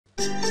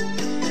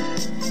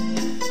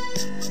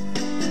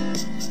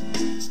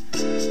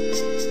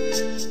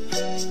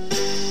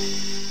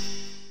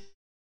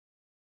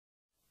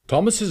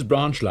Thomas's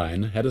branch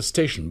line had a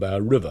station by a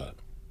river.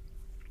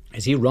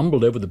 As he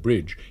rumbled over the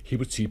bridge, he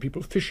would see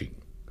people fishing.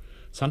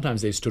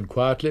 Sometimes they stood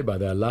quietly by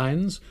their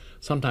lines,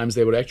 sometimes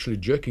they were actually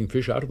jerking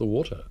fish out of the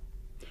water.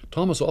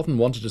 Thomas often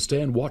wanted to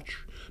stay and watch,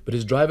 but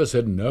his driver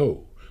said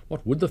no.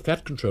 What would the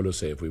fat controller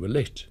say if we were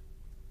late?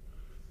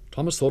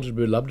 Thomas thought it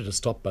would be lovely to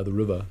stop by the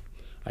river.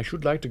 I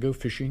should like to go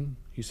fishing,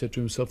 he said to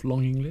himself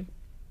longingly.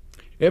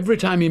 Every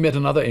time he met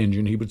another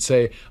engine, he would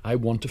say, I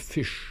want to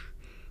fish.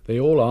 They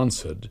all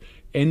answered,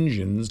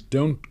 engines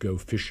don't go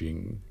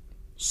fishing.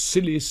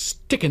 Silly,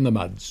 stick in the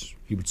muds,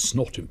 he would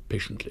snort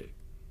impatiently.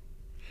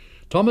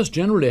 Thomas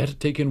generally had to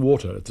take in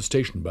water at the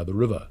station by the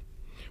river.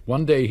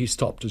 One day he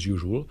stopped as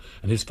usual,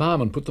 and his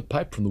fireman put the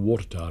pipe from the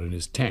water tower in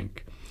his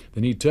tank.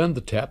 Then he turned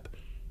the tap,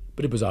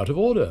 but it was out of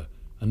order,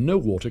 and no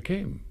water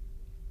came.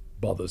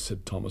 Bother,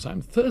 said Thomas,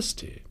 I'm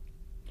thirsty.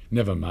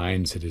 Never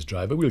mind, said his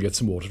driver, we'll get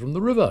some water from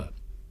the river.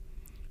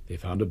 They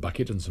found a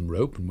bucket and some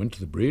rope and went to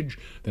the bridge.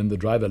 Then the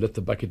driver let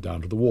the bucket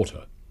down to the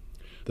water.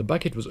 The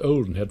bucket was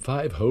old and had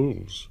 5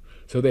 holes,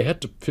 so they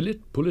had to fill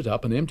it, pull it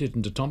up, and empty it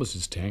into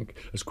Thomas's tank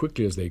as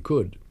quickly as they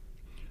could.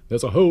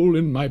 There's a hole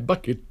in my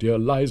bucket, dear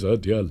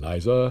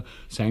Liza,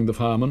 sang the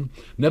fireman.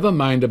 Never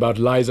mind about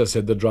Liza,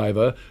 said the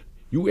driver.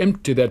 You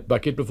empty that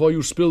bucket before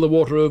you spill the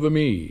water over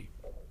me.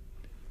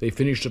 They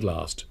finished at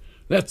last.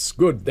 That's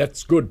good,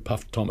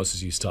 puffed Thomas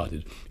as he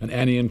started, and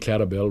Annie and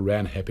Clarabelle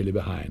ran happily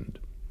behind.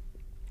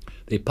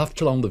 They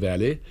puffed along the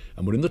valley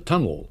and were in the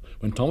tunnel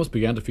when Thomas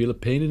began to feel a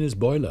pain in his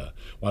boiler,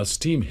 while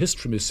steam hissed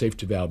from his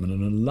safety valve in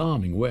an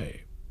alarming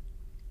way.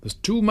 There's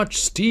too much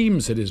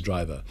steam, said his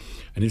driver,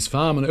 and his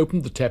fireman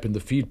opened the tap in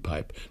the feed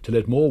pipe to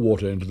let more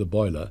water into the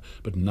boiler,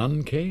 but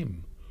none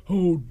came.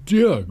 Oh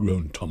dear,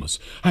 groaned Thomas.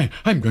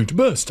 I'm going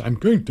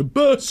to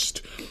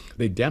burst,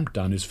 They damped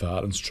down his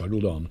fire and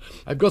struggled on.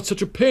 I've got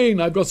such a pain,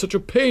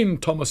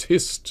 Thomas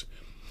hissed.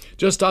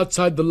 Just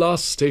outside the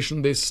last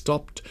station they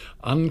stopped,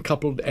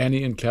 uncoupled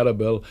Annie and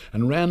Clarabelle,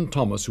 and ran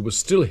Thomas, who was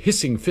still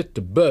hissing fit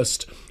to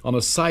burst, on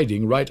a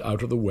siding right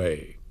out of the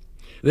way.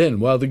 Then,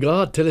 while the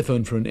guard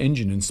telephoned for an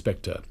engine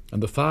inspector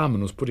and the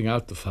fireman was putting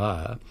out the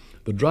fire,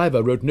 the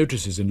driver wrote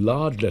notices in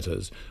large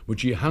letters,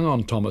 which he hung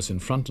on Thomas in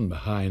front and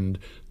behind,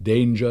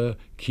 Danger,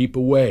 keep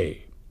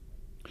away.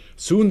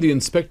 Soon the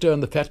inspector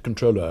and the fat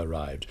controller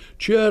arrived.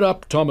 Cheer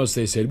up, Thomas,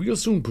 they said, we'll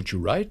soon put you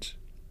right.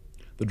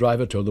 The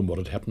driver told them what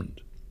had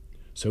happened.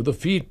 So the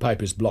feed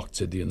pipe is blocked,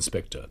 said the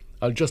inspector.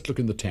 I'll just look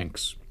in the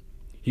tanks.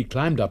 He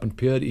climbed up and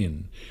peered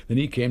in. Then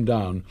he came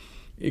down.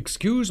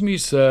 Excuse me,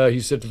 sir, he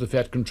said to the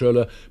fat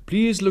controller.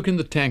 Please look in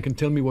the tank and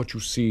tell me what you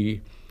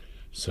see.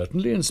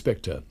 Certainly,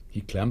 Inspector.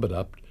 He clambered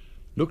up,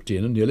 looked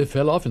in, and nearly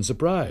fell off in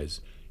surprise.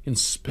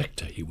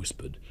 Inspector, he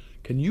whispered,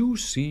 can you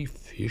see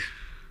fish?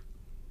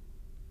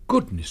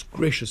 Goodness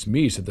gracious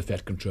me, said the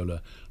fat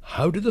controller.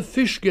 How did the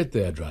fish get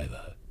there,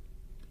 driver?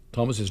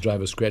 Thomas's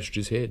driver scratched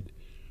his head.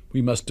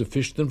 We must have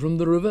fished them from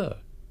the river.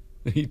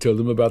 He told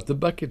them about the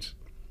bucket.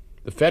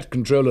 The fat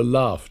controller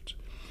laughed.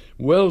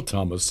 Well,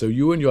 Thomas, so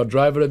you and your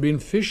driver have been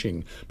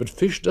fishing, but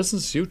fish doesn't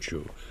suit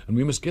you, and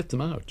we must get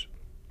them out.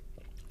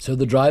 So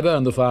the driver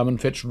and the fireman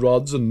fetched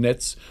rods and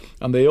nets,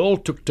 and they all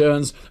took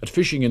turns at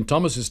fishing in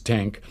Thomas's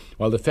tank,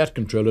 while the fat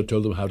controller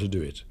told them how to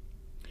do it.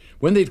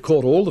 When they'd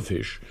caught all the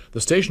fish, the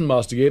station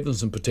master gave them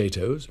some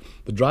potatoes,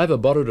 the driver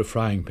borrowed a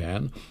frying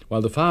pan,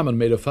 while the fireman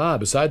made a fire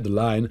beside the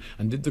line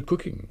and did the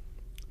cooking.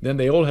 Then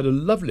they all had a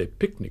lovely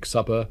picnic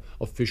supper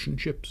of fish and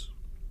chips.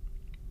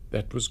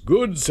 That was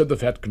good, said the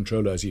fat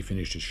controller as he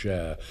finished his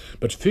share.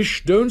 But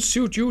fish don't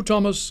suit you,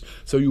 Thomas,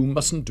 so you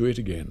mustn't do it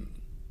again.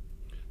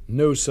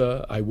 No,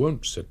 sir, I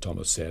won't, said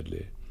Thomas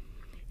sadly.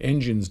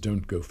 Engines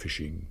don't go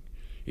fishing.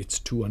 It's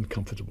too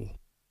uncomfortable.